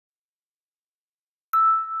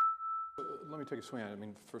let me take a swing at it. I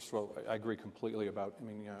mean, first of all, I agree completely about, I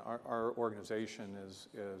mean, you know, our organization is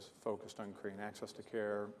focused on creating access to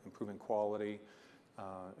care, improving quality,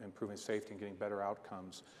 improving safety, and getting better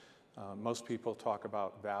outcomes. Most people talk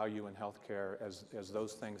about value in healthcare as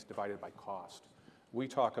those things divided by cost. We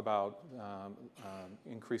talk about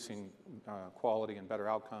increasing quality and better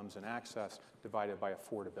outcomes and access divided by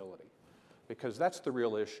affordability, because that's the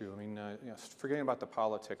real issue. I mean, you know, forgetting about the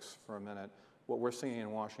politics for a minute, what we're seeing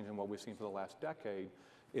in Washington, what we've seen for the last decade,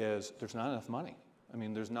 is there's not enough money. I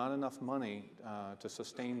mean, there's not enough money to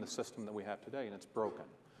sustain the system that we have today, and it's broken.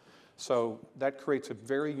 So that creates a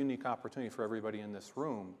very unique opportunity for everybody in this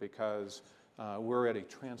room, because we're at a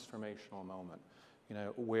transformational moment, you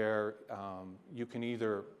know, where you can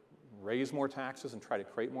either raise more taxes and try to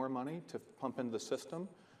create more money to pump into the system,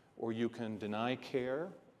 or you can deny care,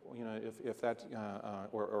 you know, if that,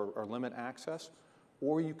 or limit access,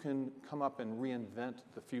 or you can come up and reinvent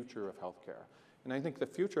the future of healthcare. And I think the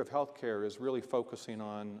future of healthcare is really focusing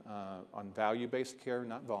on value-based care,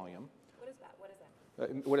 not volume. What is that? What is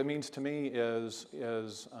that? What it means to me is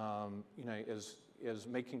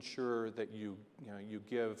making sure that you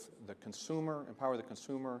give the consumer, empower the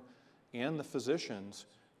consumer and the physicians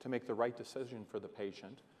to make the right decision for the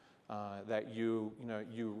patient. That you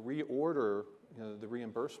reorder the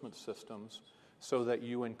reimbursement systems so that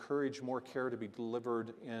you encourage more care to be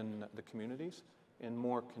delivered in the communities, in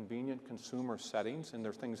more convenient consumer settings, and there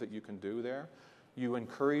are things that you can do there. You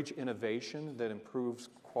encourage innovation that improves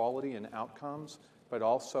quality and outcomes, but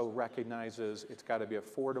also recognizes it's got to be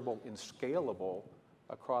affordable and scalable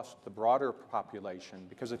across the broader population.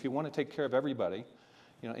 Because if you want to take care of everybody,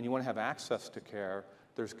 you know, and you want to have access to care,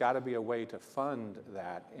 there's got to be a way to fund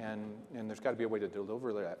that, and there's got to be a way to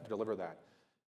deliver that.